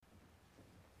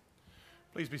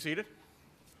Please be seated.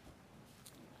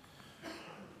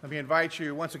 Let me invite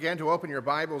you once again to open your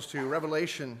Bibles to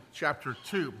Revelation chapter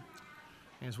 2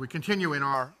 as we continue in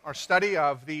our study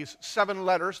of these 7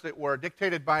 letters that were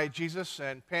dictated by Jesus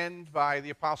and penned by the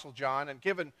Apostle John and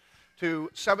given to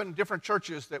 7 different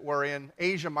churches that were in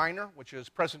Asia Minor, which is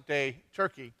present-day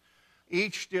Turkey,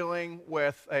 each dealing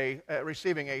with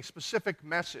receiving a specific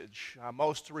message,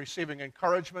 most receiving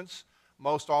encouragements,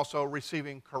 most also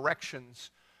receiving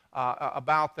corrections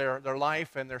about their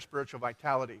life and their spiritual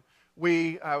vitality.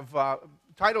 We have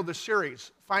titled this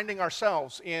series, Finding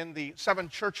Ourselves in the 7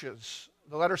 Churches,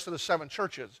 the letters to the 7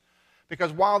 churches,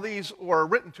 because while these were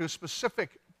written to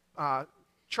specific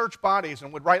church bodies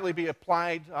and would rightly be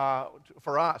applied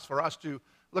for us to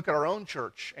look at our own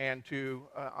church and to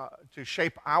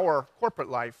shape our corporate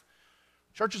life,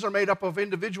 churches are made up of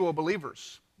individual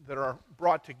believers that are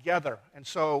brought together. And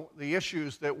so the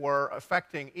issues that were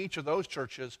affecting each of those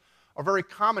churches are very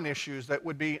common issues that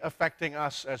would be affecting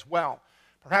us as well.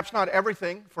 Perhaps not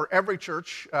everything for every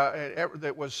church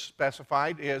that was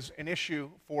specified is an issue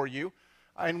for you,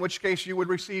 in which case you would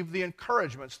receive the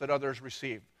encouragements that others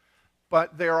receive.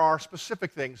 But there are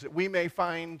specific things that we may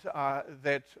find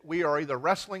that we are either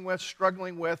wrestling with,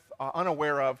 struggling with,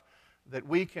 unaware of, that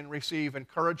we can receive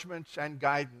encouragement and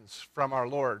guidance from our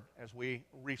Lord as we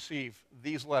receive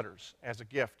these letters as a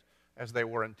gift as they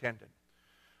were intended.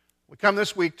 We come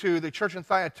this week to the church in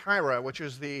Thyatira, which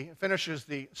finishes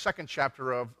the 2nd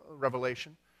chapter of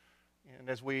Revelation. And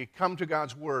as we come to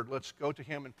God's Word, let's go to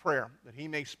Him in prayer that He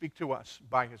may speak to us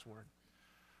by His Word.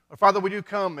 Father, we do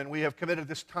come and we have committed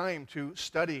this time to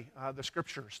study the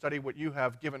Scripture, study what You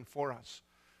have given for us.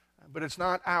 But it's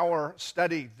not our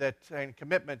study and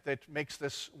commitment that makes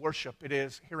this worship. It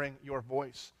is hearing Your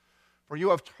voice. For You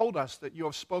have told us that You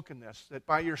have spoken this, that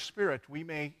by Your Spirit we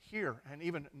may hear and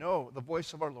even know the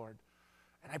voice of our Lord.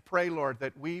 And I pray, Lord,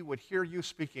 that we would hear You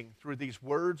speaking through these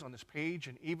words on this page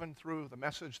and even through the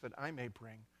message that I may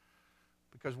bring,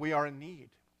 because we are in need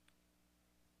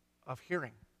of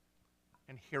hearing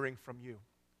and hearing from You.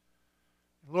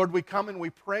 Lord, we come and we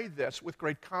pray this with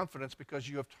great confidence because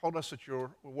You have told us that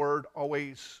Your Word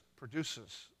always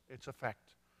produces its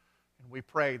effect. And we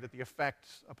pray that the effect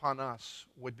upon us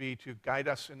would be to guide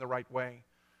us in the right way,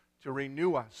 to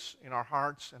renew us in our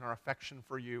hearts and our affection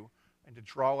for You, and to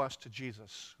draw us to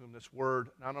Jesus, whom this Word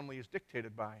not only is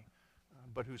dictated by,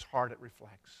 but whose heart it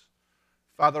reflects.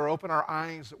 Father, open our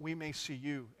eyes that we may see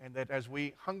You, and that as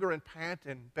we hunger and pant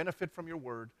and benefit from Your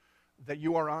Word, that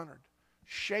You are honored.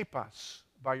 Shape us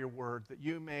by Your Word, that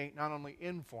You may not only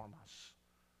inform us,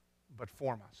 but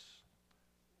form us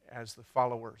as the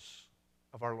followers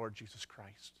of our Lord Jesus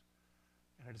Christ.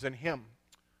 And it is in Him,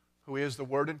 who is the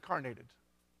Word incarnated,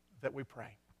 that we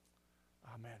pray.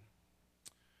 Amen.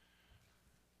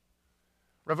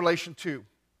 Revelation 2,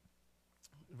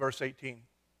 verse 18.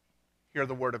 Hear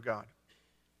the Word of God.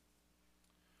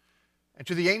 And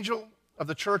to the angel of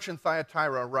the church in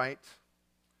Thyatira write,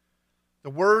 the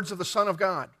words of the Son of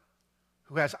God,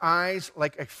 who has eyes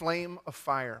like a flame of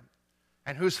fire,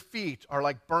 and whose feet are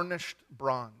like burnished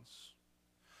bronze.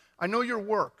 I know your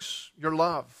works, your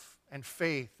love, and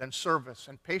faith, and service,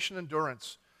 and patient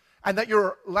endurance, and that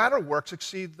your latter works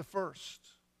exceed the first.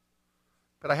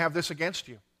 But I have this against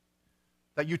you,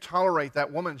 that you tolerate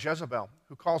that woman Jezebel,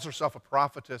 who calls herself a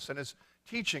prophetess, and is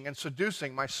teaching and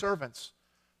seducing my servants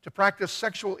to practice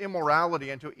sexual immorality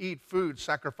and to eat food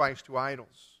sacrificed to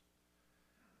idols.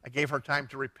 I gave her time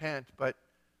to repent, but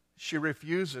she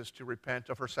refuses to repent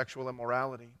of her sexual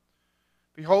immorality.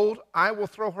 Behold, I will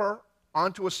throw her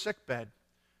onto a sickbed,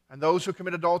 and those who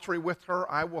commit adultery with her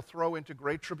I will throw into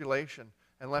great tribulation,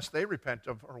 unless they repent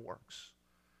of her works.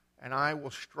 And I will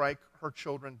strike her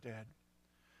children dead.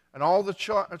 And all the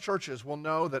churches will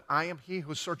know that I am He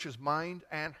who searches mind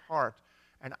and heart,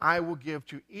 and I will give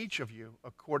to each of you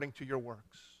according to your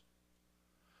works.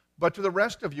 But to the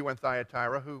rest of you in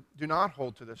Thyatira who do not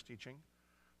hold to this teaching,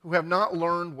 who have not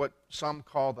learned what some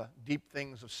call the deep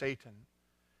things of Satan,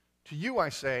 to you I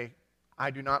say,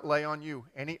 I do not lay on you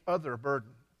any other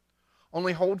burden.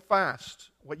 Only hold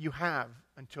fast what you have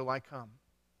until I come.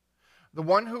 The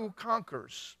one who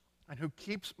conquers and who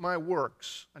keeps my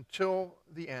works until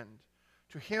the end,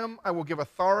 to him I will give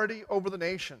authority over the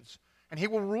nations, and he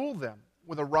will rule them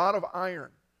with a rod of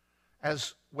iron,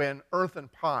 as when earthen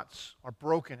pots are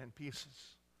broken in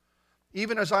pieces.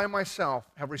 Even as I myself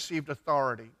have received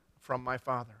authority from my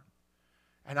Father,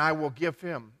 and I will give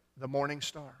him the morning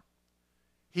star.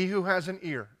 He who has an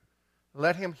ear,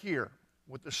 let him hear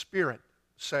what the Spirit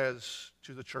says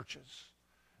to the churches.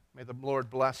 May the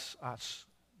Lord bless us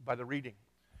by the reading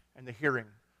and the hearing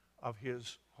of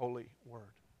His holy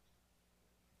word.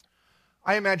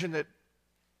 I imagine that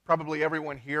probably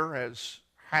everyone here has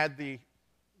had the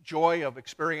joy of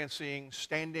experiencing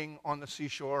standing on the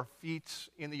seashore, feet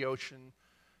in the ocean,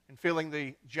 and feeling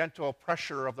the gentle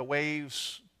pressure of the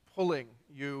waves pulling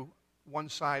you one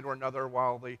side or another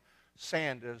while the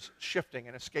sand is shifting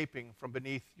and escaping from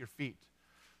beneath your feet.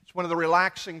 It's one of the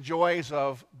relaxing joys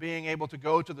of being able to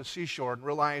go to the seashore and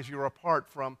realize you're apart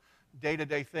from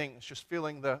day-to-day things, just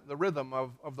feeling the rhythm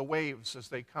of the waves as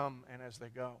they come and as they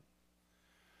go.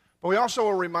 But we also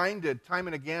are reminded time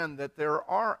and again that there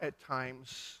are at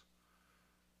times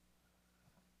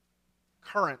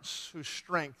currents whose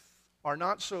strength are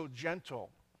not so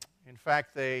gentle. In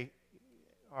fact, they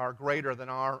are greater than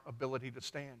our ability to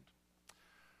stand.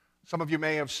 Some of you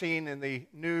may have seen in the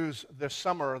news this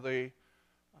summer the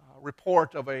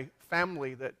report of a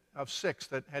family of 6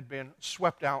 that had been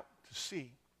swept out to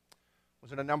sea. It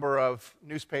was in a number of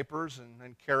newspapers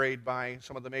and carried by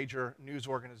some of the major news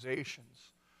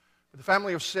organizations. But the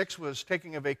family of 6 was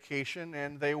taking a vacation,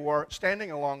 and they were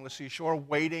standing along the seashore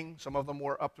waiting. Some of them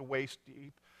were up to waist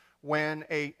deep, when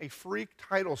a freak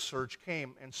tidal surge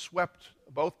came and swept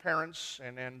both parents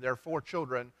and their 4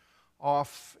 children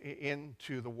off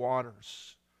into the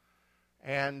waters.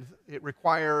 And it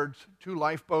required 2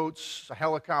 lifeboats, a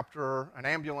helicopter, an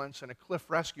ambulance, and a cliff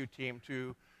rescue team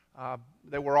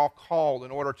they were all called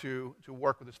in order to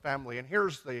work with this family. And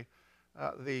here's the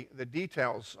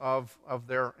details of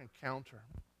their encounter.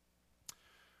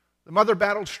 The mother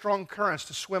battled strong currents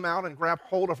to swim out and grab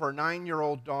hold of her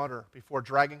 9-year-old daughter before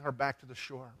dragging her back to the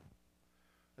shore.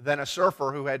 Then a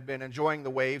surfer who had been enjoying the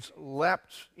waves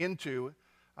leapt into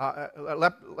the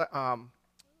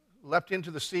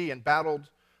sea and battled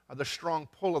the strong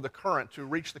pull of the current to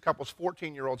reach the couple's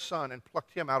 14-year-old son and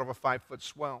plucked him out of a 5-foot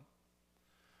swell.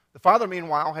 The father,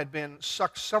 meanwhile, had been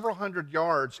sucked several hundred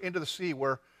yards into the sea,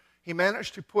 where he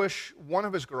managed to push one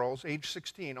of his girls, age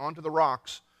 16, onto the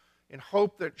rocks in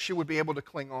hope that she would be able to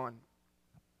cling on.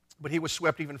 But he was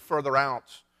swept even further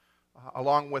out,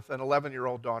 along with an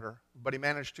 11-year-old daughter. But he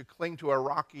managed to cling to a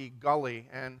rocky gully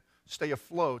and stay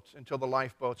afloat until the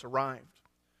lifeboats arrived.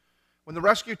 When the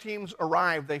rescue teams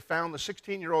arrived, they found the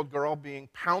 16-year-old girl being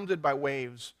pounded by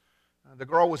waves. The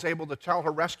girl was able to tell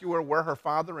her rescuer where her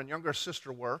father and younger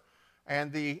sister were,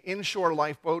 and the inshore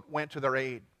lifeboat went to their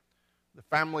aid. The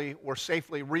family were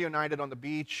safely reunited on the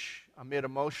beach amid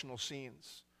emotional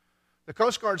scenes. The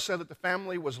Coast Guard said that the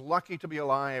family was lucky to be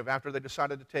alive after they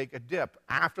decided to take a dip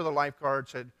after the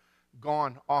lifeguards had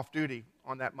gone off duty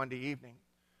on that Monday evening.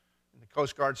 And the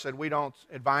Coast Guard said, we don't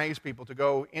advise people to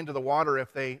go into the water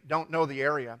if they don't know the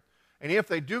area. And if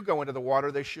they do go into the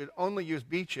water, they should only use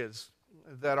beaches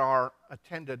that are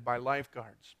attended by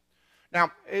lifeguards.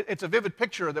 Now, it's a vivid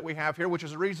picture that we have here, which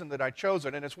is the reason that I chose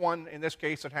it, and it's one, in this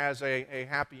case, that has a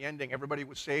happy ending. Everybody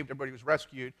was saved, everybody was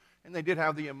rescued, and they did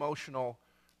have the emotional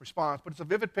response. But it's a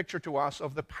vivid picture to us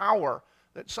of the power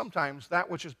that sometimes that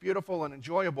which is beautiful and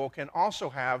enjoyable can also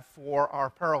have for our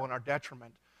peril and our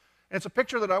detriment. And it's a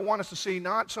picture that I want us to see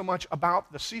not so much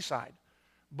about the seaside,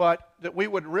 but that we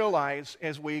would realize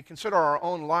as we consider our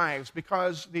own lives,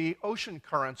 because the ocean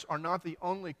currents are not the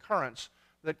only currents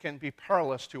that can be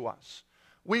perilous to us.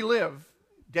 We live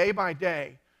day by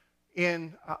day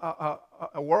in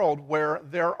a world where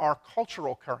there are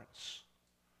cultural currents.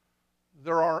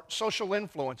 There are social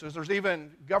influences. There's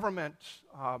even government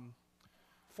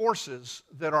forces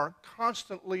that are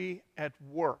constantly at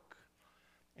work.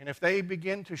 And if they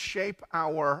begin to shape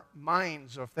our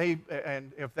minds, if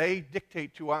they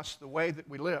dictate to us the way that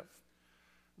we live,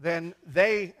 then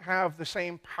they have the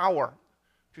same power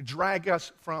to drag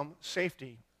us from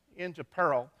safety into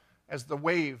peril as the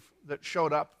wave that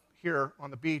showed up here on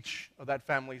the beach of that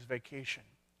family's vacation.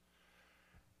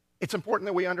 It's important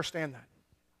that we understand that.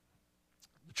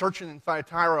 The church in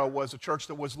Thyatira was a church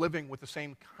that was living with the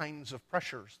same kinds of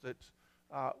pressures,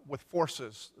 with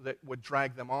forces that would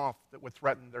drag them off, that would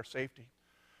threaten their safety.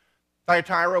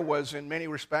 Thyatira was in many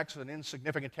respects an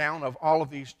insignificant town. Of all of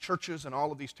these churches and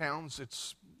all of these towns,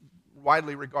 it's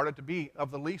widely regarded to be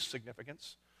of the least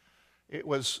significance. It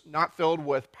was not filled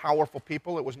with powerful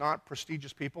people. It was not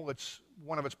prestigious people.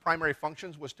 One of its primary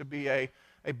functions was to be a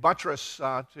buttress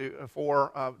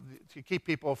to keep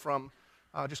people from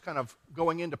just kind of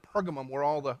going into Pergamum, where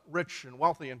all the rich and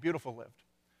wealthy and beautiful lived.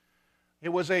 It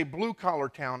was a blue-collar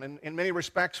town, and in many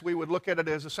respects we would look at it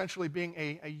as essentially being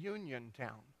a union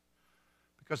town,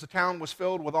 because the town was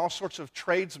filled with all sorts of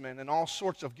tradesmen and all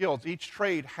sorts of guilds. Each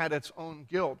trade had its own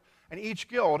guild, and each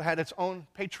guild had its own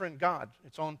patron god,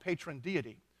 its own patron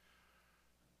deity.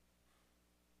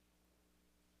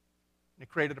 And it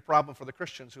created a problem for the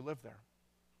Christians who lived there.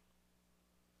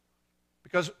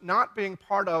 Because not being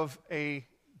part of a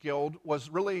guild was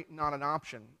really not an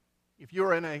option. If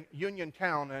you're in a union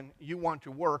town and you want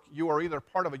to work, you are either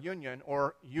part of a union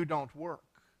or you don't work.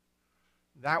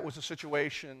 That was the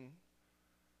situation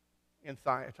in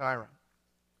Thyatira.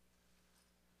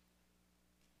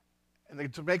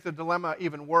 And to make the dilemma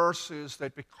even worse is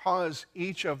that because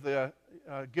each of the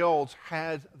guilds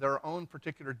had their own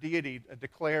particular deity, a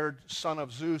declared son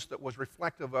of Zeus that was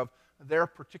reflective of their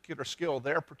particular skill,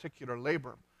 their particular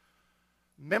labor,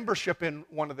 membership in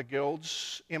one of the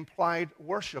guilds implied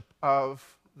worship of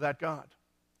that god.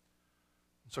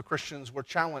 So Christians were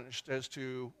challenged as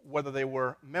to whether they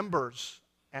were members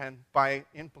and by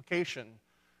implication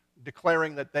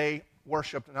declaring that they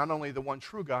worshiped not only the one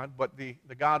true God, but the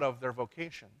God of their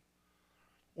vocation,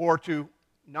 or to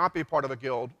not be part of a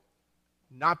guild,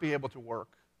 not be able to work,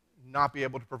 not be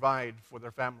able to provide for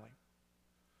their family.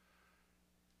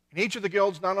 In each of the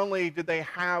guilds, not only did they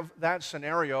have that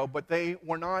scenario, but they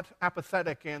were not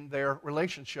apathetic in their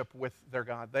relationship with their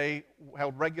God. They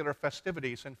held regular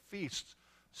festivities and feasts,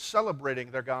 celebrating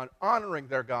their God, honoring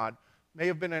their God. May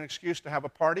have been an excuse to have a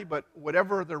party, but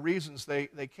whatever the reasons, they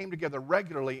came together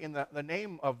regularly in the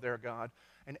name of their God,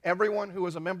 and everyone who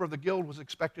was a member of the guild was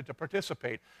expected to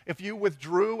participate. If you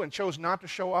withdrew and chose not to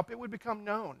show up, it would become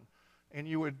known, and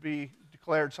you would be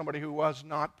declared somebody who was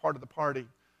not part of the party,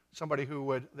 somebody who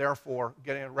would therefore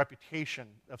get a reputation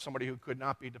of somebody who could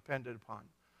not be depended upon.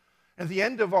 At the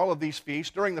end of all of these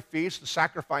feasts, during the feast, the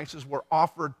sacrifices were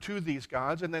offered to these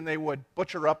gods, and then they would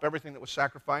butcher up everything that was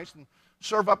sacrificed and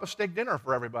serve up a steak dinner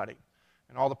for everybody.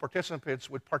 And all the participants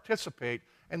would participate,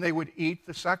 and they would eat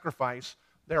the sacrifice,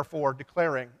 therefore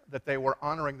declaring that they were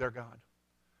honoring their God.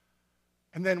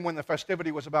 And then when the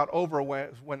festivity was about over,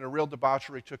 when the real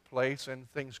debauchery took place and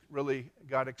things really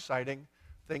got exciting,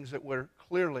 things that were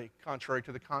clearly contrary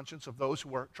to the conscience of those who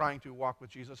were trying to walk with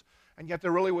Jesus. And yet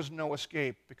there really was no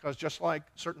escape, because just like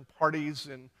certain parties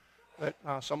that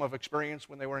some have experienced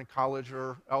when they were in college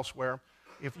or elsewhere,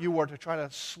 if you were to try to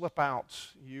slip out,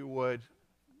 you would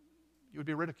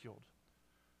be ridiculed.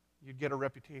 You'd get a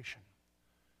reputation.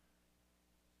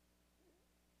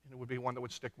 And it would be one that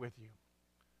would stick with you.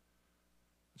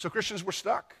 So Christians were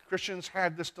stuck. Christians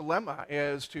had this dilemma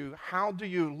as to how do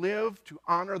you live to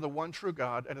honor the one true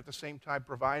God and at the same time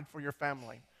provide for your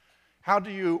family? How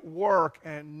do you work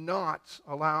and not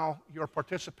allow your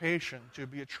participation to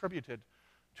be attributed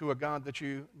to a God that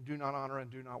you do not honor and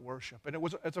do not worship? And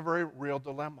it's a very real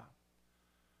dilemma.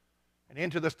 And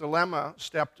into this dilemma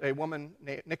stepped a woman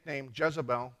nicknamed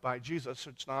Jezebel by Jesus.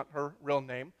 It's not her real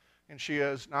name, and she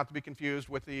is not to be confused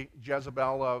with the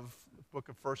Jezebel of the book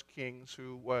of 1 Kings,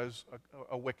 who was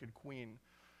a wicked queen.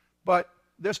 But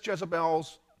this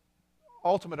Jezebel's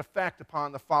ultimate effect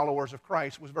upon the followers of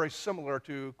Christ was very similar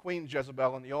to Queen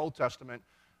Jezebel in the Old Testament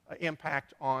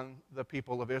impact on the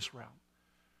people of Israel.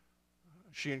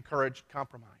 She encouraged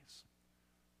compromise.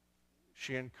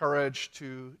 She encouraged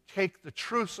to take the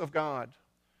truths of God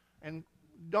and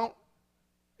don't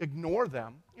ignore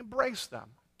them, embrace them,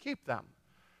 keep them.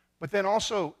 But then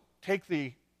also take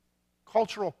the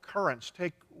cultural currents,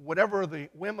 take whatever the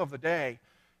whim of the day,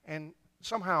 and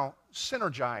somehow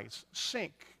synergize,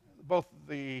 sync both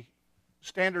the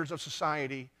standards of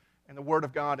society and the Word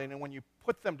of God. And when you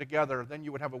put them together, then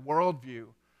you would have a worldview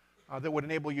that would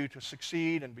enable you to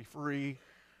succeed and be free.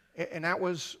 And that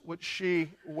was what she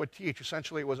would teach.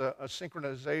 Essentially, it was a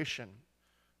synchronization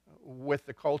with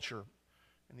the culture.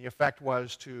 And the effect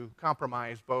was to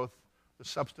compromise both the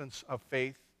substance of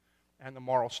faith and the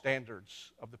moral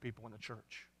standards of the people in the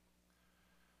church.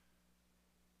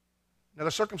 Now,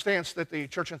 the circumstance that the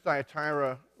church in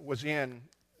Thyatira was in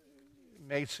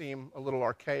may seem a little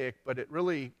archaic, but it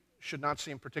really should not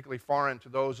seem particularly foreign to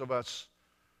those of us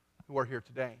who are here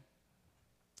today.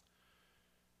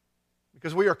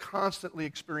 Because we are constantly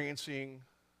experiencing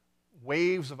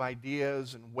waves of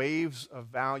ideas and waves of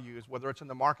values, whether it's in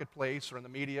the marketplace or in the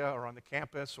media or on the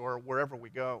campus or wherever we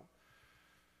go,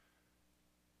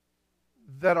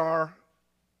 that are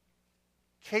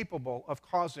capable of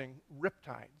causing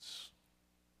riptides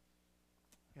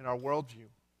in our worldview,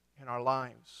 in our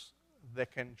lives,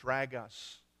 that can drag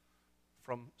us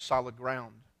from solid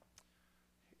ground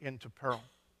into peril.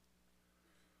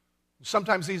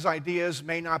 Sometimes these ideas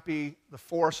may not be the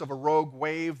force of a rogue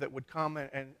wave that would come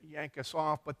and yank us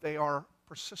off, but they are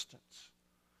persistent.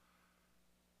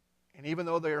 And even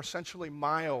though they are essentially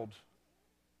mild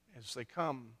as they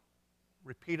come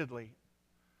repeatedly,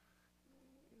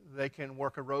 they can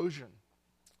work erosion,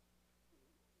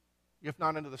 if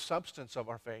not into the substance of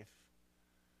our faith.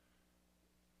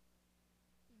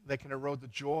 They can erode the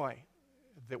joy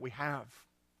that we have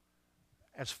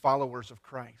as followers of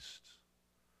Christ.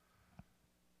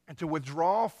 and to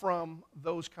withdraw from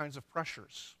those kinds of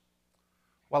pressures.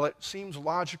 While it seems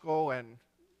logical and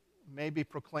may be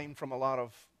proclaimed from a lot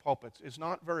of pulpits, is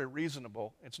not very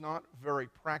reasonable. It's not very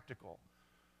practical.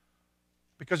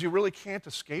 Because you really can't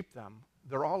escape them.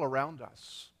 They're all around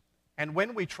us. And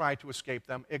when we try to escape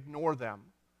them, ignore them,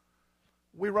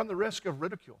 we run the risk of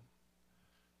ridicule,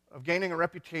 of gaining a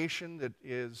reputation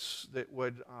that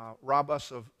would rob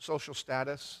us of social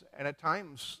status, and at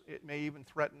times it may even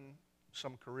threaten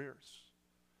some careers.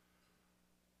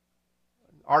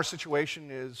 Our situation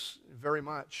is very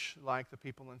much like the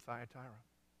people in Thyatira.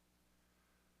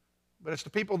 But it's the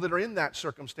people that are in that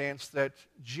circumstance that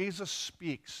Jesus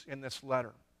speaks in this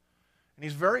letter. And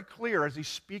he's very clear as he's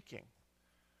speaking.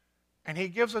 And he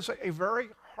gives us a very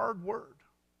hard word.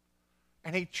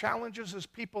 And he challenges his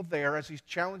people there as he's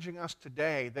challenging us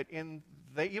today that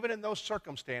even in those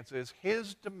circumstances,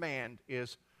 his demand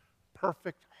is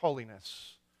perfect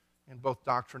holiness in both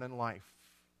doctrine and life.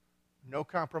 No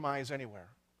compromise anywhere.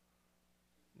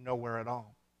 Nowhere at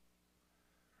all.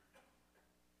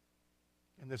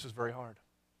 And this is very hard.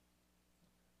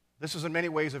 This is in many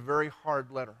ways a very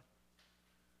hard letter.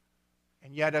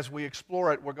 And yet as we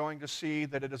explore it, we're going to see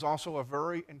that it is also a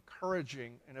very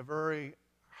encouraging and a very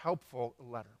helpful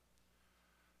letter.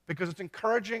 Because it's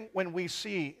encouraging when we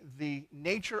see the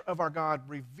nature of our God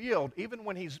revealed, even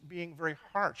when he's being very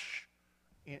harsh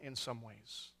in some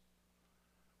ways.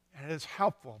 And it is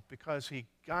helpful because he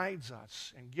guides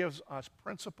us and gives us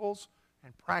principles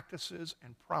and practices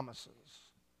and promises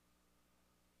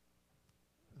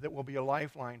that will be a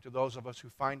lifeline to those of us who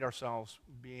find ourselves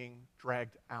being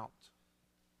dragged out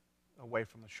away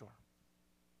from the shore.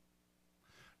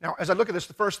 Now, as I look at this,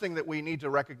 the first thing that we need to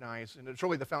recognize, and it's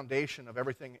really the foundation of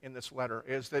everything in this letter,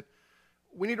 is that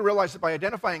we need to realize that by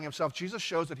identifying himself, Jesus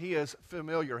shows that he is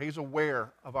familiar. He's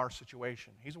aware of our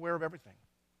situation. He's aware of everything.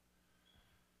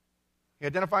 He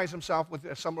identifies himself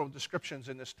with some of the descriptions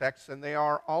in this text, and they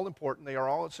are all important. They are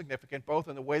all significant, both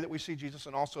in the way that we see Jesus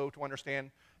and also to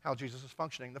understand how Jesus is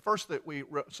functioning. The first that we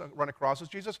run across is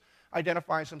Jesus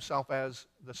identifies himself as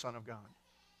the Son of God.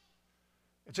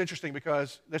 It's interesting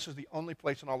because this is the only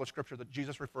place in all of Scripture that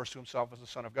Jesus refers to himself as the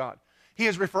Son of God. He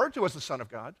is referred to as the Son of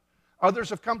God.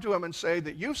 Others have come to him and say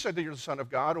that you said that you're the Son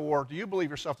of God, or do you believe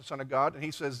yourself the Son of God? And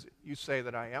he says, you say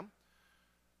that I am.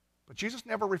 But Jesus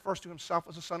never refers to himself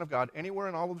as the Son of God anywhere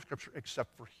in all of the Scripture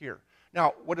except for here.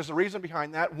 Now, what is the reason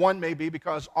behind that? One may be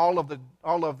because all of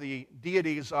the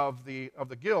deities of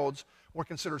the guilds were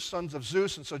considered sons of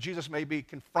Zeus, and so Jesus may be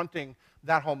confronting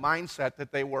that whole mindset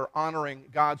that they were honoring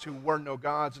gods who were no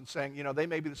gods and saying, you know, they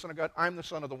may be the Son of God, I'm the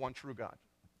Son of the one true God.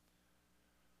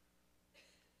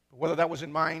 But whether that was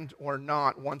in mind or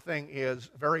not, one thing is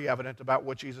very evident about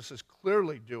what Jesus is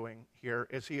clearly doing here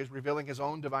is he is revealing his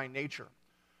own divine nature.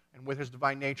 And with his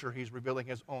divine nature, he's revealing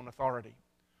his own authority.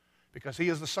 Because he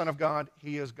is the Son of God,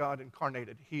 he is God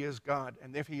incarnated. He is God.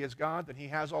 And if he is God, then he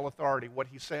has all authority. What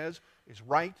he says is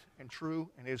right and true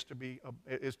and is to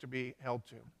be held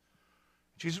to.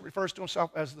 Jesus refers to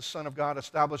himself as the Son of God,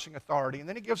 establishing authority. And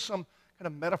then he gives some kind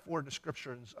of metaphor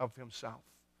descriptions of himself.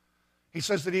 He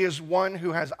says that he is one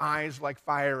who has eyes like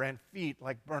fire and feet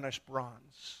like burnished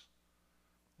bronze.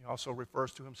 He also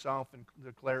refers to himself and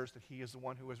declares that he is the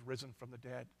one who has risen from the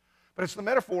dead. But it's the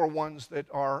metaphor ones that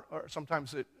are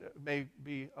sometimes it may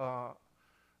be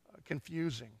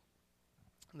confusing.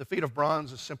 The feet of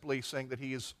bronze is simply saying that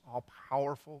he is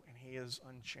all-powerful and he is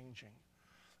unchanging.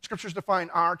 Scriptures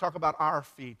talk about our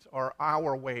feet or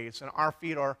our ways, and our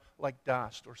feet are like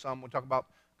dust, or some would talk about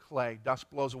clay.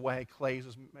 Dust blows away, clay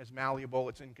is malleable,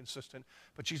 it's inconsistent.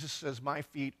 But Jesus says, my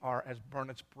feet are as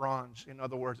burnished bronze. In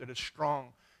other words, it is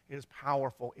strong, it is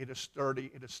powerful, it is sturdy,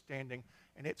 it is standing,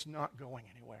 and it's not going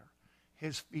anywhere.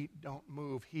 His feet don't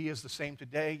move. He is the same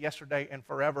today, yesterday, and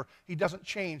forever. He doesn't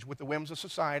change with the whims of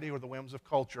society or the whims of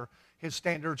culture. His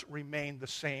standards remain the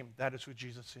same. That is who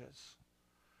Jesus is.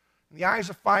 In the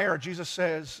eyes of fire, Jesus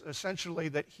says essentially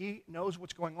that he knows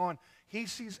what's going on. He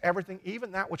sees everything,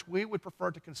 even that which we would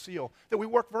prefer to conceal, that we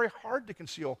work very hard to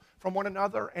conceal from one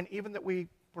another, and even that we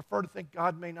prefer to think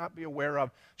God may not be aware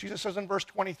of. Jesus says in verse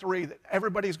 23 that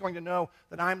everybody is going to know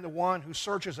that I'm the one who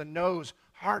searches and knows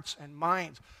hearts and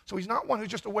minds. So he's not one who's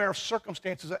just aware of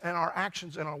circumstances and our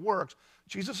actions and our works.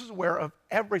 Jesus is aware of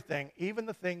everything, even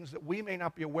the things that we may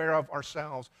not be aware of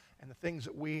ourselves and the things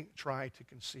that we try to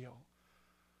conceal.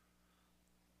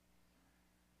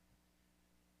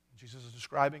 Jesus is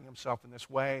describing himself in this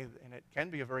way, and it can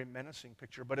be a very menacing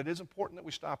picture, but it is important that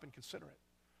we stop and consider it.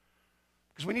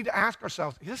 Because we need to ask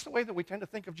ourselves, is this the way that we tend to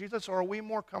think of Jesus, or are we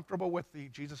more comfortable with the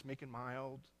Jesus meek and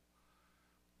mild,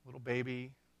 little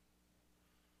baby,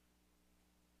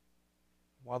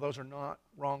 While those are not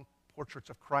wrong portraits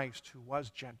of Christ, who was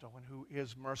gentle and who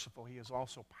is merciful, he is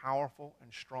also powerful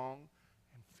and strong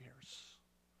and fierce.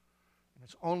 And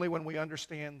it's only when we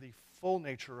understand the full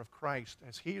nature of Christ,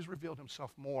 as he has revealed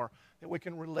himself more, that we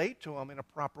can relate to him in a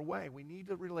proper way. We need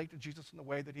to relate to Jesus in the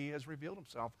way that he has revealed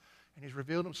himself, and he's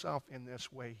revealed himself in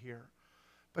this way here.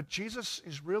 But Jesus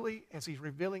is really, as he's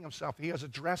revealing himself, he is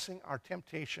addressing our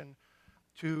temptation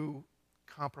to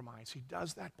compromise. He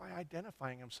does that by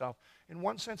identifying himself. In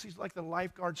one sense, he's like the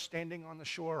lifeguard standing on the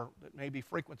shore that may be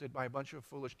frequented by a bunch of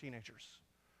foolish teenagers,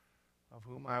 of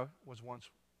whom I was once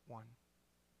one.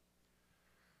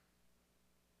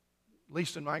 At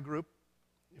least in my group,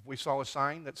 if we saw a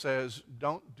sign that says,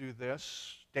 "Don't do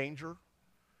this, danger,"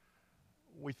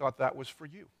 we thought that was for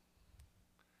you.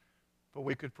 But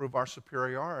we could prove our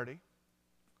superiority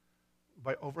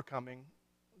by overcoming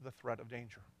the threat of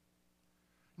danger.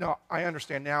 Now, I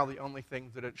understand now the only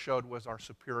thing that it showed was our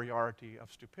superiority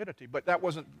of stupidity, but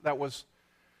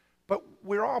but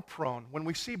we're all prone. When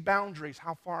we see boundaries,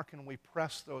 how far can we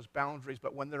press those boundaries?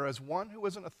 But when there is one who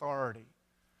is an authority,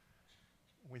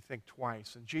 we think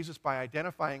twice. And Jesus, by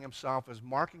identifying himself as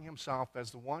marking himself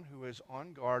as the one who is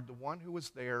on guard, the one who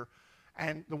is there,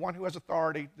 and the one who has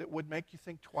authority that would make you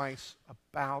think twice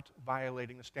about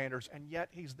violating the standards, and yet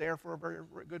he's there for a very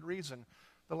good reason.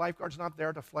 The lifeguard's not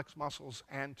there to flex muscles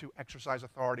and to exercise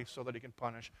authority so that he can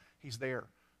punish. He's there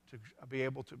to be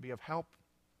able to be of help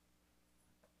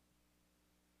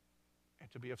and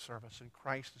to be of service. And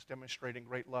Christ is demonstrating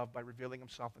great love by revealing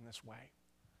himself in this way.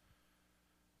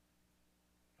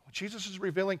 What Jesus is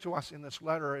revealing to us in this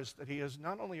letter is that he is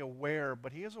not only aware,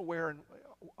 but he is aware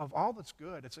of all that's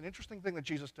good. It's an interesting thing that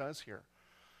Jesus does here,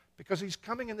 because he's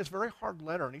coming in this very hard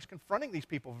letter, and he's confronting these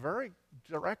people very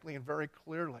directly and very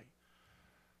clearly.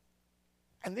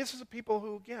 And this is a people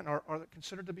who, again, are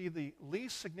considered to be the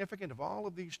least significant of all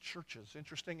of these churches.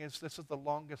 Interesting is this is the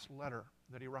longest letter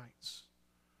that he writes.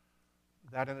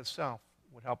 That in itself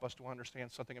would help us to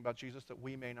understand something about Jesus that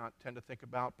we may not tend to think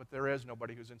about, but there is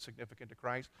nobody who's insignificant to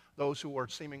Christ. Those who are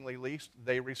seemingly least,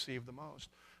 they receive the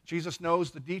most. Jesus knows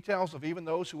the details of even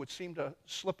those who would seem to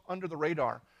slip under the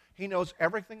radar. He knows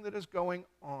everything that is going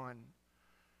on.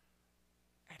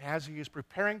 And as he is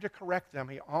preparing to correct them,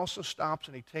 he also stops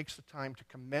and he takes the time to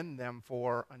commend them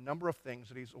for a number of things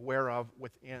that he's aware of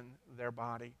within their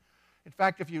body. In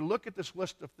fact, if you look at this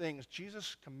list of things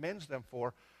Jesus commends them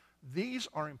for, these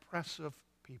are impressive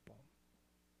people.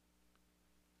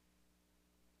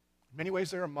 In many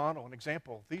ways, they're a model, an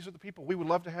example. These are the people we would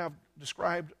love to have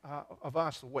described of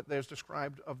us, what there's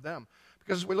described of them.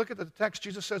 Because as we look at the text,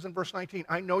 Jesus says in verse 19,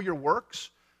 "I know your works,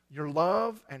 your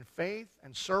love and faith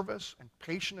and service and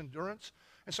patient endurance."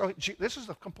 And so this is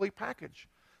the complete package.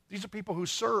 These are people who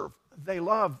serve, they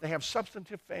love, they have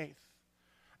substantive faith.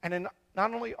 And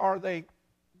not only are they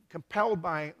compelled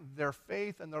by their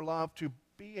faith and their love to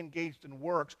be engaged in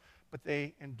works, but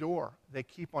they endure. They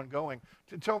keep on going.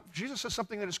 Until Jesus says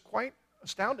something that is quite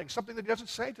astounding, something that he doesn't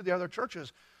say to the other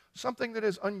churches, something that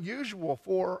is unusual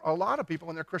for a lot of people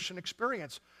in their Christian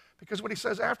experience. Because what he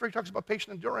says after he talks about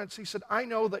patient endurance, he said, "I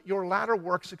know that your latter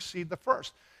works exceed the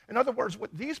first." In other words,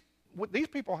 what these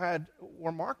people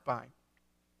were marked by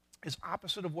is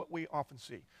opposite of what we often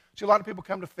see. See, a lot of people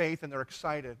come to faith and they're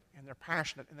excited and they're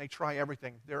passionate and they try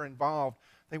everything. They're involved.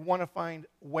 They want to find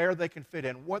where they can fit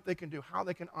in, what they can do, how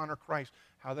they can honor Christ,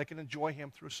 how they can enjoy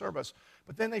him through service.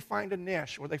 But then they find a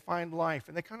niche or they find life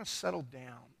and they kind of settle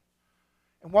down.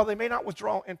 And while they may not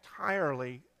withdraw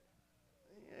entirely,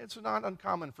 it's not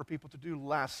uncommon for people to do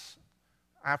less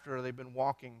after they've been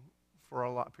walking for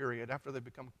a long period, after they've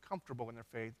become comfortable in their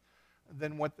faith,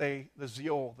 than the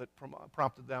zeal that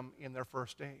prompted them in their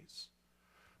first days.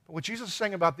 But what Jesus is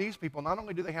saying about these people, not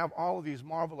only do they have all of these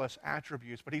marvelous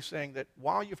attributes, but he's saying that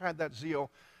while you've had that zeal,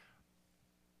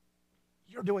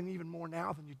 you're doing even more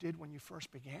now than you did when you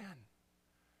first began.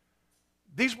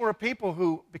 These were a people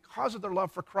who, because of their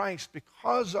love for Christ,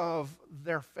 because of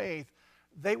their faith,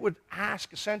 they would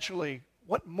ask essentially,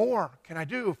 "What more can I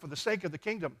do for the sake of the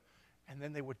kingdom?" And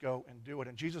then they would go and do it.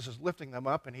 And Jesus is lifting them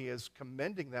up and he is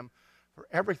commending them for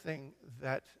everything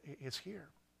that is here.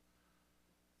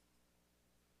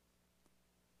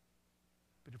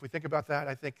 But if we think about that,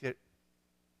 I think it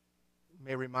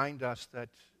may remind us that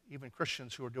even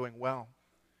Christians who are doing well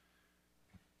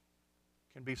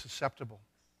can be susceptible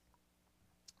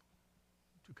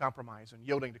to compromise and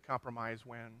yielding to compromise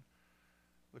when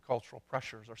the cultural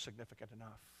pressures are significant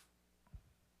enough.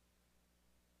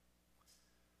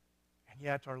 And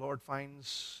yet our Lord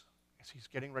finds, as he's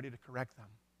getting ready to correct them,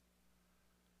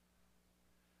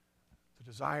 the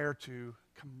desire to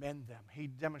commend them. He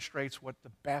demonstrates what the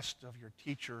best of your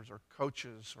teachers or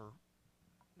coaches or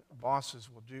bosses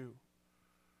will do.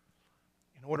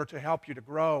 In order to help you to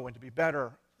grow and to be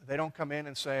better, they don't come in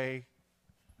and say,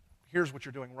 here's what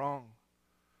you're doing wrong.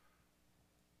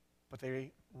 But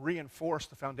they reinforce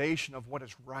the foundation of what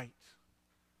is right.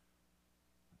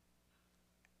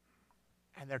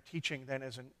 And their teaching then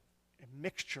is a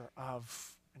mixture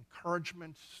of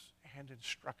encouragement and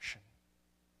instruction.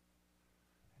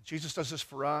 And Jesus does this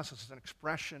for us as an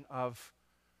expression of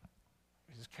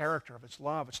his character, of his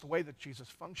love. It's the way that Jesus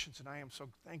functions, and I am so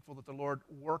thankful that the Lord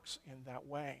works in that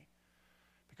way.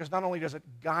 Because not only does it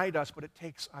guide us, but it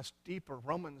takes us deeper.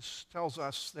 Romans tells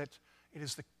us that it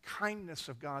is the kindness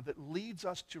of God that leads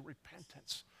us to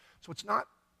repentance. So it's not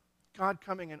God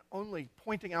coming and only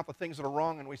pointing out the things that are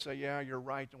wrong, and we say, yeah, you're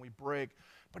right, and we break.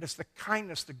 But it's the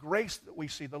kindness, the grace that we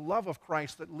see, the love of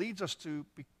Christ that leads us to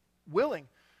be willing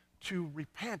to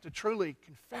repent, to truly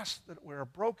confess that we are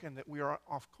broken, that we are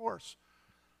off course.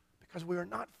 Because we are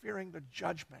not fearing the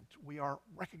judgment. We are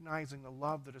recognizing the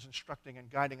love that is instructing and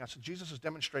guiding us. And Jesus is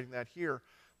demonstrating that here.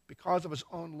 Because of his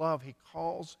own love, he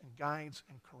calls and guides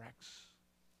and corrects.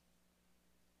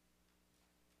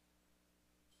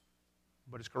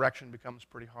 But his correction becomes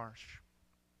pretty harsh.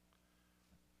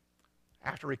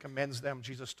 After he commends them,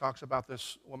 Jesus talks about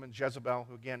this woman Jezebel,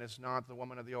 who again is not the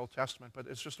woman of the Old Testament, but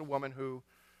it's just a woman who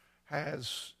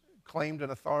has claimed an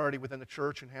authority within the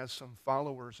church and has some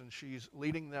followers, and she's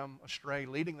leading them astray,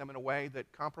 leading them in a way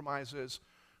that compromises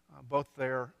both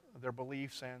their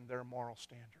beliefs and their moral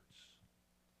standards.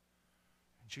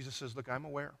 And Jesus says, look, I'm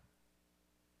aware.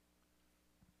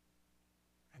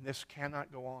 And this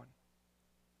cannot go on.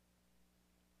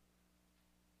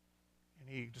 And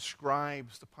he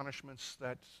describes the punishments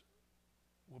that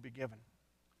will be given.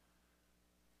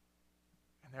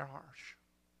 And they're harsh.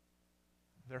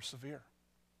 They're severe.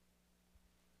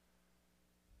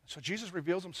 So Jesus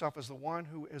reveals himself as the one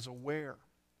who is aware.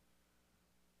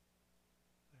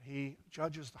 He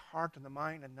judges the heart and the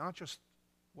mind and not just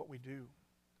what we do.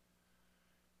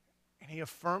 And he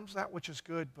affirms that which is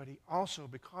good, but he also,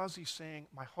 because he's saying,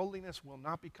 my holiness will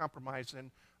not be compromised,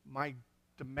 and my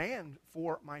demand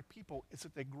for my people is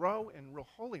that they grow in real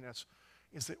holiness,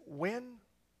 is that when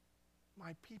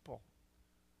my people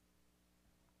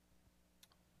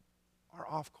are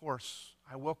off course,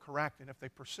 I will correct, and if they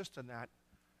persist in that,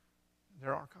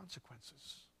 there are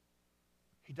consequences.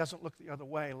 He doesn't look the other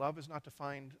way. Love is not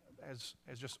defined as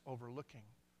just overlooking.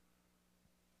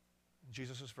 And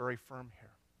Jesus is very firm here.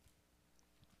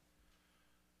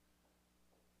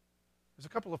 There's a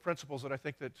couple of principles that I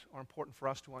think that are important for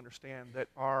us to understand that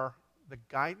are the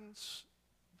guidance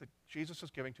that Jesus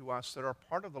is giving to us that are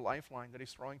part of the lifeline that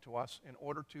he's throwing to us in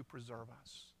order to preserve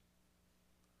us,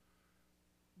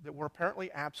 that were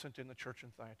apparently absent in the church in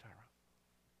Thyatira.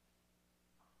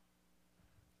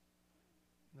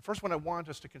 The first one I want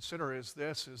us to consider is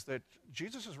this, is that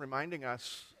Jesus is reminding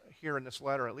us here in this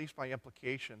letter, at least by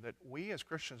implication, that we as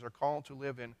Christians are called to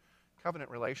live in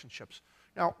covenant relationships.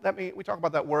 Now, we talk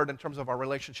about that word in terms of our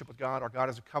relationship with God. Our God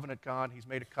is a covenant God. He's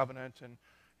made a covenant, and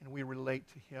we relate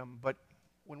to him. But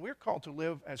when we're called to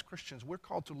live as Christians, we're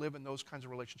called to live in those kinds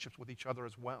of relationships with each other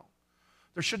as well.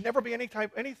 There should never be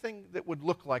anything that would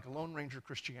look like a Lone Ranger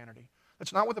Christianity.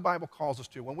 That's not what the Bible calls us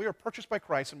to. When we are purchased by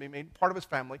Christ and be made part of his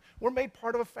family, we're made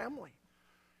part of a family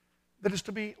that is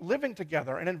to be living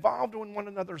together and involved in one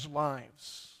another's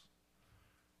lives.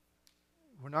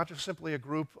 We're not just simply a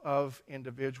group of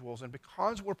individuals. And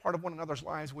because we're part of one another's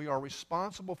lives, we are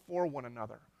responsible for one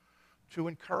another to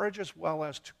encourage as well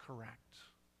as to correct.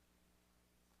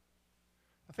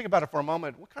 Now think about it for a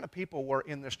moment. What kind of people were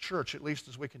in this church, at least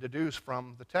as we can deduce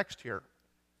from the text here?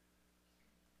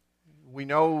 We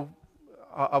know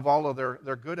of all of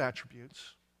their good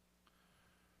attributes.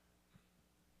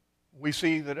 We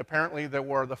see that apparently there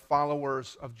were the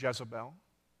followers of Jezebel.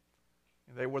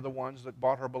 They were the ones that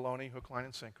bought her baloney, hook, line,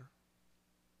 and sinker,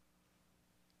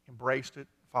 embraced it,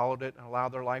 followed it, and allowed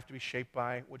their life to be shaped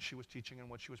by what she was teaching and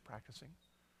what she was practicing.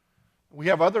 We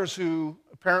have others who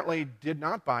apparently did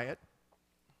not buy it.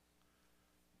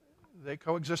 They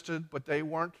coexisted, but they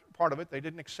weren't part of it. They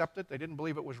didn't accept it. They didn't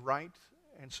believe it was right.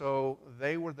 And so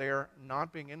they were there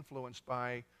not being influenced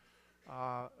by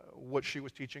what she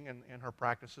was teaching and her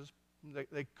practices.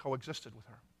 They coexisted with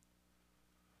her.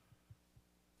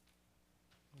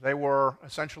 They were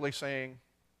essentially saying,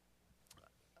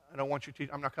 I don't want you to teach.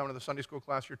 I'm not coming to the Sunday school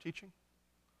class you're teaching.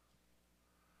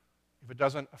 If it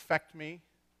doesn't affect me,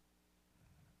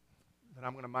 then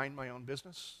I'm going to mind my own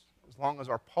business. As long as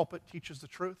our pulpit teaches the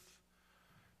truth.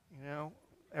 You know,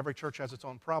 every church has its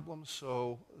own problems,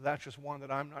 so that's just one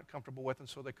that I'm not comfortable with, and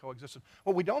so they coexisted.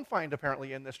 What we don't find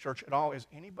apparently in this church at all is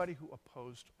anybody who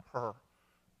opposed her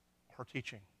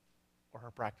teaching. or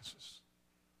her practices.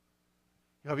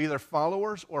 You have either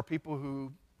followers or people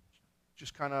who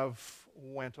just kind of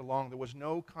went along. There was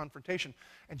no confrontation.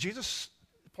 And Jesus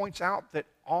points out that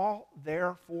all,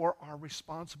 therefore, are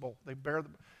responsible.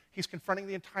 He's confronting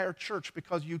the entire church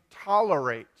because you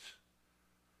tolerate.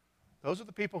 Those are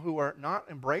the people who are not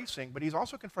embracing, but he's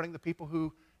also confronting the people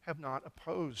who have not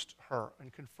opposed her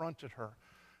and confronted her.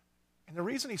 And the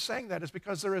reason he's saying that is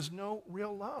because there is no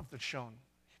real love that's shown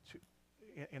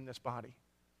in this body,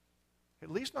 at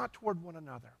least not toward one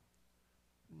another,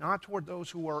 not toward those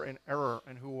who are in error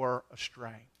and who are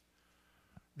astray.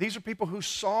 These are people who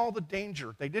saw the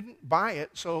danger. They didn't buy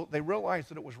it, so they realized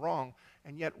that it was wrong.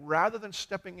 And yet, rather than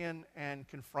stepping in and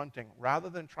confronting, rather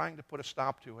than trying to put a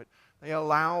stop to it, they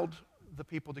allowed the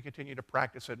people to continue to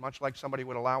practice it, much like somebody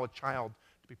would allow a child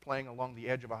to be playing along the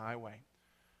edge of a highway.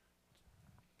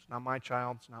 It's not my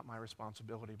child, it's not my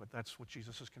responsibility, but that's what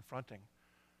Jesus is confronting.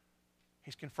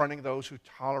 He's confronting those who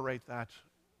tolerate that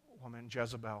woman,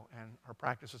 Jezebel, and her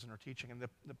practices and her teaching. And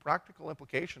the practical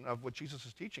implication of what Jesus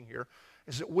is teaching here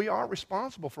is that we are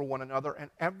responsible for one another, and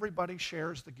everybody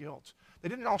shares the guilt. They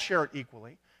didn't all share it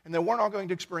equally, and they weren't all going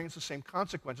to experience the same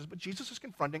consequences, but Jesus is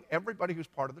confronting everybody who's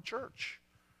part of the church.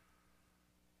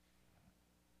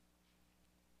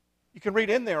 You can read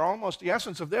in there almost the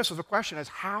essence of this as a question is,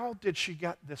 how did she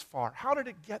get this far? How did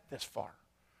it get this far?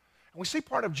 And we see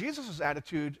part of Jesus'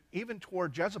 attitude even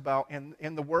toward Jezebel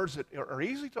in the words that are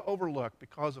easy to overlook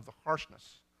because of the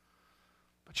harshness.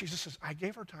 But Jesus says, I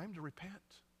gave her time to repent.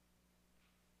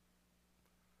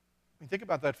 I mean, think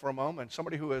about that for a moment.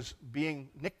 Somebody who is being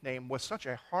nicknamed with such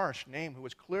a harsh name, who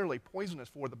is clearly poisonous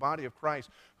for the body of Christ,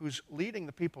 who's leading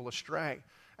the people astray.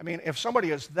 I mean, if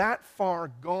somebody is that far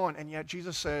gone, and yet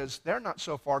Jesus says, they're not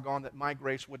so far gone that my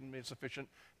grace wouldn't be sufficient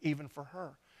even for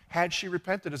her. Had she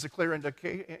repented, is a clear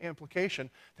implication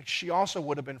that she also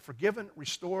would have been forgiven,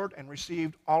 restored, and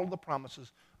received all of the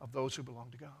promises of those who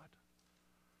belong to God.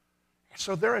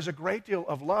 So there is a great deal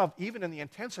of love, even in the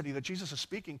intensity that Jesus is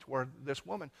speaking toward this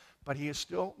woman, but he is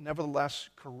still nevertheless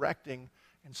correcting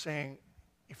and saying,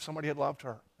 if somebody had loved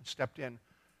her and stepped in,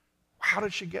 how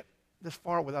did she get this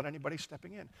far without anybody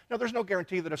stepping in? Now, there's no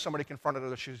guarantee that if somebody confronted her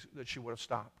that she would have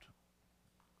stopped.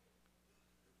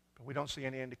 But we don't see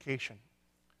any indication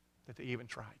that they even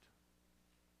tried.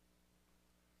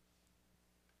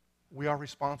 We are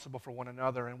responsible for one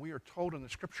another, and we are told in the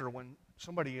Scripture when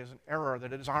somebody is in error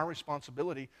that it is our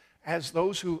responsibility as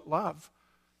those who love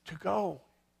to go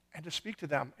and to speak to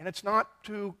them. And it's not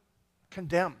to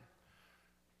condemn.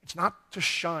 It's not to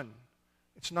shun.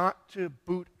 It's not to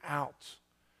boot out.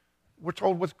 We're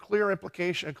told with clear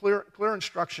implication, clear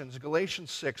instructions.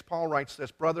 Galatians 6, Paul writes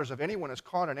this, brothers, if anyone is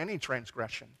caught in any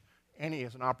transgression, any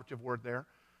is an operative word there,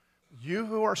 you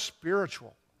who are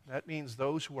spiritual, that means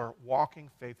those who are walking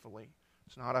faithfully.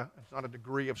 It's not a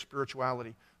degree of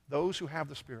spirituality. Those who have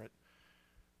the Spirit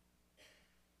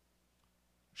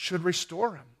should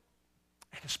restore him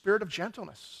in a spirit of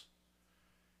gentleness.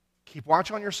 Keep watch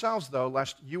on yourselves, though,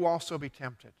 lest you also be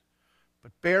tempted.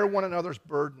 But bear one another's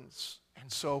burdens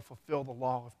and so fulfill the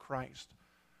law of Christ.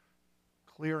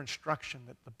 Clear instruction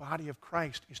that the body of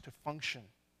Christ is to function.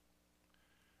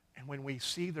 And when we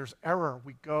see there's error,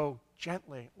 we go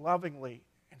gently, lovingly,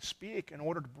 and speak in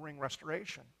order to bring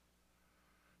restoration.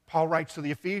 Paul writes to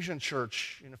the Ephesian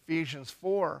church in Ephesians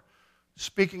 4,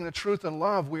 speaking the truth in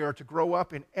love, we are to grow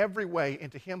up in every way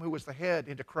into him who is the head,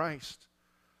 into Christ,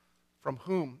 from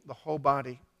whom the whole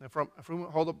body,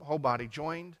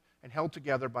 joined and held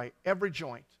together by every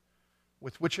joint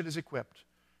with which it is equipped,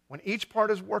 when each part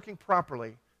is working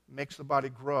properly, makes the body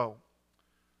grow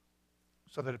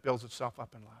so that it builds itself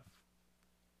up in love.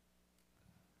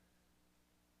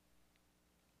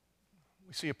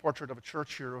 We see a portrait of a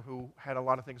church here who had a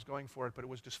lot of things going for it, but it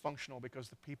was dysfunctional because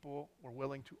the people were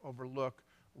willing to overlook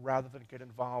rather than get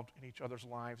involved in each other's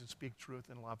lives and speak truth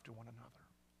and love to one another.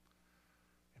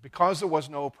 And because there was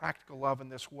no practical love in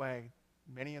this way,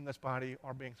 many in this body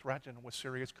are being threatened with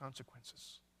serious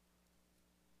consequences.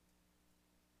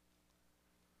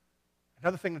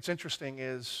 Another thing that's interesting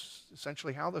is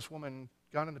essentially how this woman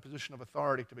got in the position of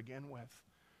authority to begin with.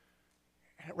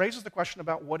 And it raises the question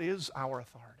about what is our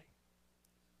authority?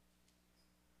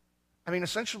 I mean,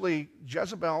 essentially,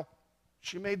 Jezebel,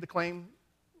 she made the claim,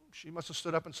 she must have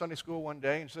stood up in Sunday school one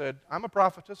day and said, I'm a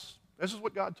prophetess. This is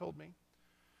what God told me.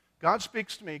 God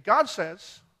speaks to me. God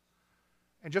says,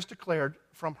 and just declared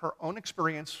from her own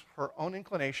experience, her own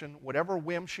inclination, whatever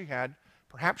whim she had,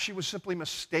 perhaps she was simply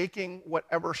mistaking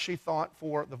whatever she thought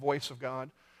for the voice of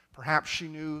God. Perhaps she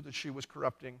knew that she was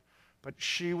corrupting, but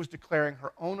she was declaring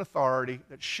her own authority,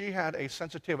 that she had a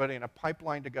sensitivity and a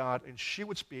pipeline to God, and she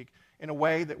would speak in a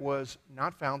way that was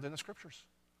not found in the Scriptures.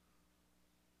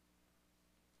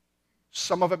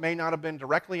 Some of it may not have been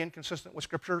directly inconsistent with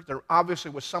Scripture. There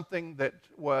obviously was something that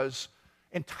was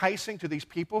enticing to these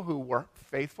people who were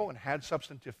faithful and had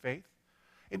substantive faith.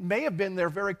 It may have been their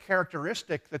very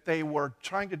characteristic that they were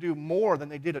trying to do more than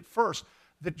they did at first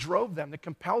that drove them, that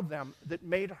compelled them, that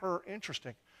made her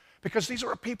interesting. Because these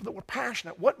are people that were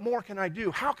passionate. What more can I do?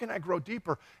 How can I grow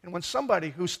deeper? And when somebody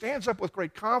who stands up with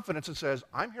great confidence and says,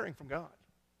 I'm hearing from God,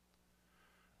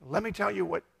 let me tell you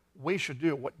what we should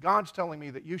do, what God's telling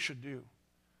me that you should do.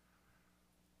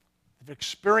 They've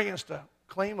experienced a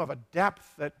claim of a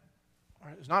depth that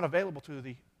is not available to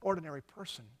the ordinary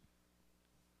person.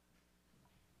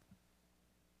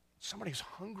 Somebody's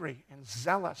hungry and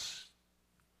zealous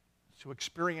to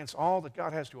experience all that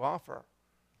God has to offer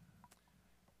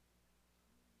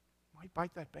might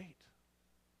bite that bait.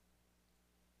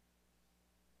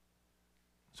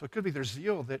 So it could be their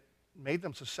zeal that made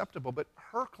them susceptible, but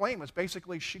her claim is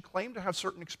basically she claimed to have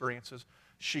certain experiences.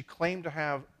 She claimed to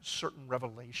have certain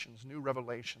revelations, new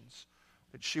revelations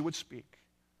that she would speak.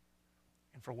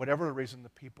 And for whatever reason, the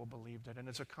people believed it. And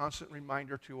it's a constant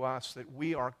reminder to us that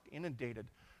we are inundated,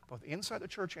 both inside the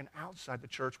church and outside the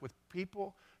church, with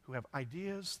people who have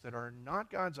ideas that are not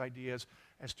God's ideas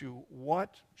as to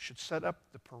what should set up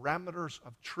the parameters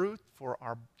of truth for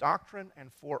our doctrine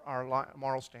and for our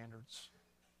moral standards.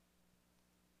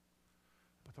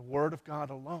 But the Word of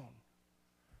God alone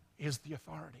is the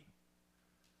authority.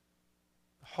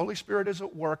 The Holy Spirit is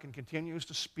at work and continues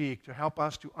to speak to help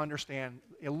us to understand,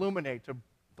 illuminate,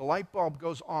 the light bulb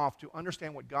goes off to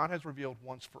understand what God has revealed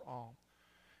once for all.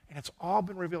 And it's all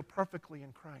been revealed perfectly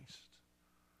in Christ.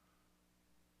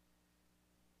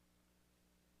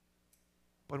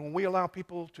 But when we allow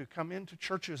people to come into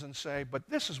churches and say, but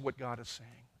this is what God is saying,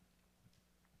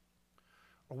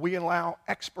 or we allow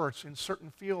experts in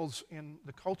certain fields in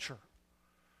the culture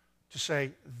to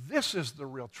say, this is the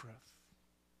real truth,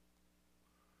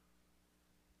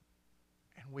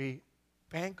 and we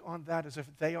bank on that as if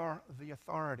they are the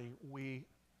authority, we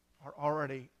are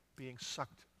already being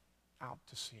sucked out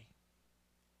to sea.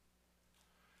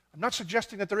 I'm not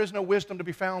suggesting that there is no wisdom to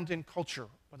be found in culture,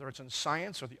 whether it's in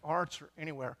science or the arts or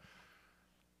anywhere,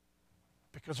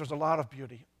 because there's a lot of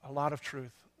beauty, a lot of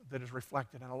truth that is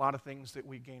reflected, and a lot of things that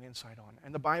we gain insight on.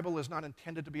 And the Bible is not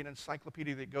intended to be an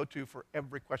encyclopedia that you go to for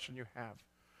every question you have.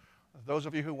 Those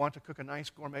of you who want to cook a nice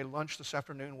gourmet lunch this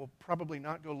afternoon will probably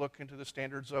not go look into the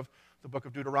standards of the book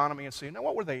of Deuteronomy and see, now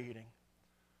what were they eating?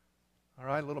 All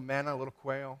right, a little manna, a little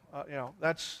quail.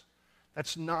 That's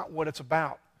not what it's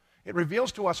about. It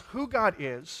reveals to us who God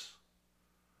is,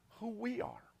 who we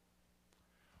are,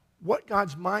 what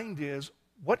God's mind is,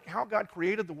 how God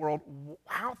created the world,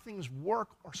 how things work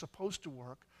or supposed to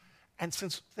work, and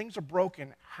since things are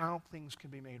broken, how things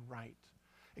can be made right.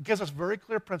 It gives us very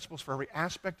clear principles for every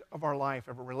aspect of our life,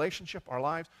 every relationship, our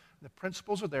lives. The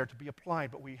principles are there to be applied,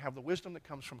 but we have the wisdom that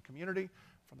comes from community,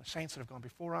 from the saints that have gone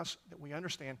before us, that we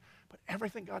understand. But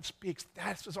everything God speaks,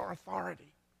 that is our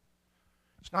authority.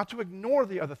 It's not to ignore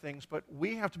the other things, but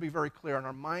we have to be very clear, and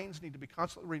our minds need to be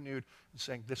constantly renewed in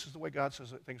saying, this is the way God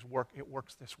says that things work. It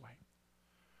works this way.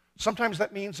 Sometimes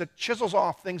that means it chisels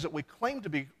off things that we claim to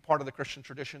be part of the Christian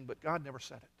tradition, but God never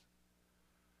said it.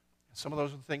 And some of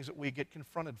those are the things that we get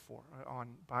confronted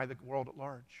by the world at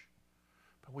large.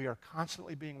 But we are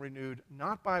constantly being renewed,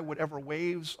 not by whatever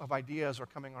waves of ideas are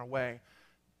coming our way,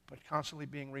 but constantly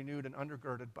being renewed and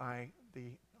undergirded by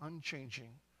the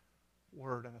unchanging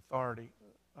word and authority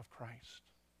of Christ.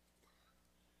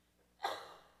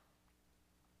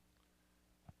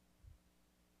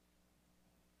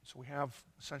 So we have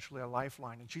essentially a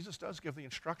lifeline. And Jesus does give the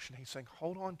instruction. He's saying,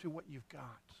 hold on to what you've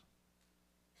got.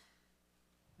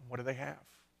 And what do they have?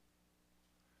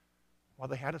 Well,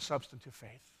 they had a substantive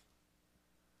faith.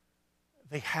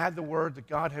 They had the word that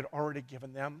God had already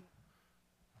given them.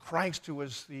 Christ, who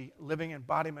was the living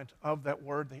embodiment of that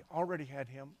word, they already had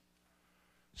him.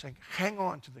 Saying, hang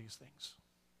on to these things.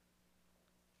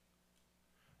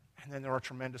 And then there are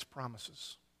tremendous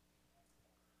promises.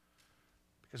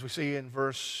 Because we see in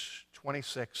verse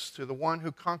 26, to the one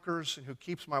who conquers and who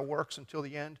keeps my works until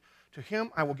the end, to him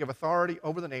I will give authority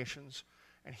over the nations,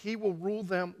 and he will rule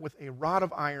them with a rod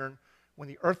of iron when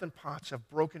the earthen pots have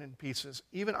broken in pieces.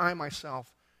 Even I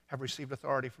myself have received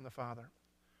authority from the Father.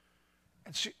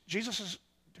 And Jesus is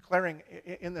declaring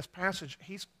in this passage,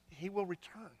 he will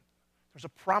return. There's a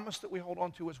promise that we hold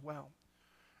on to as well.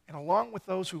 And along with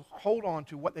those who hold on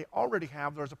to what they already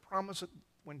have, there's a promise that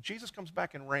when Jesus comes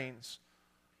back and reigns,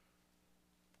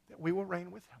 that we will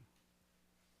reign with him.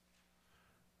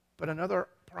 But another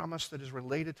promise that is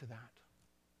related to that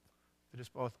that is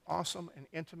both awesome and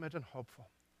intimate and hopeful.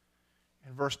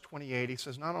 In verse 28, he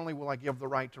says, not only will I give the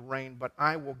right to reign, but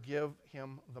I will give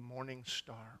him the morning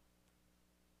star.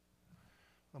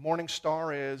 The morning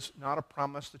star is not a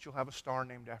promise that you'll have a star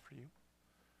named after you.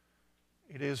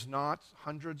 It is not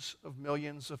hundreds of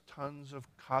millions of tons of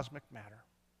cosmic matter.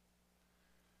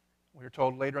 We are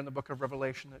told later in the book of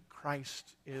Revelation that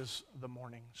Christ is the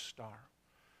morning star.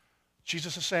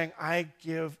 Jesus is saying, I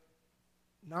give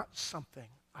not something,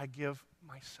 I give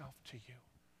myself to you.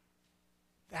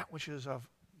 That which is of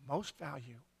most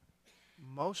value,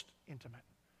 most intimate,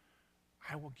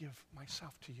 I will give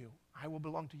myself to you. I will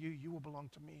belong to you, you will belong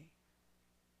to me.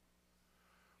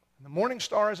 And the morning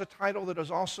star is a title that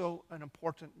is also an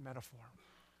important metaphor,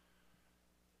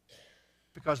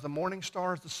 because the morning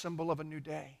star is the symbol of a new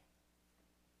day.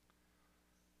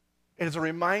 It is a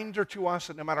reminder to us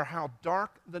that no matter how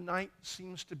dark the night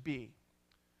seems to be,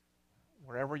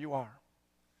 wherever you are,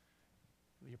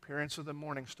 the appearance of the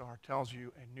morning star tells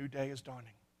you a new day is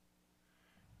dawning.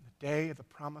 The day of the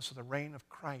promise of the reign of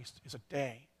Christ is a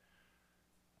day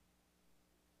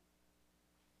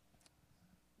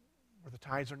where the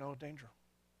tides are no danger.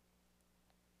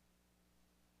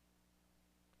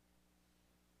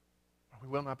 We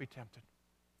will not be tempted.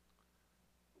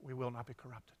 We will not be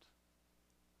corrupted.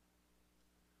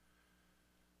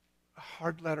 A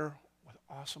hard letter with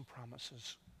awesome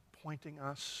promises pointing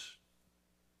us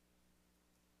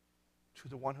to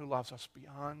the one who loves us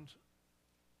beyond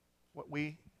what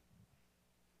we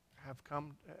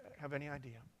have any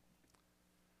idea.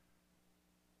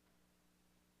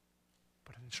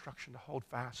 But an instruction to hold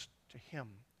fast to him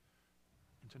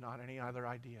and to not any other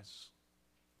ideas.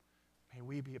 May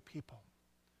we be a people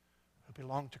who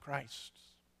belong to Christ,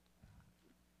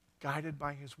 guided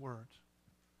by his word,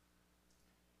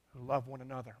 who love one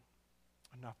another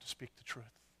enough to speak the truth.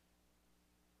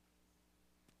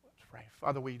 Let's pray.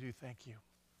 Father, we do thank you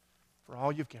for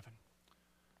all you've given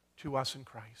to us in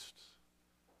Christ.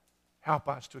 Help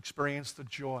us to experience the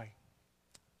joy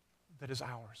that is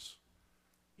ours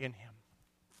in him.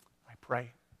 I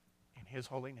pray in his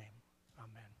holy name.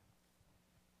 Amen.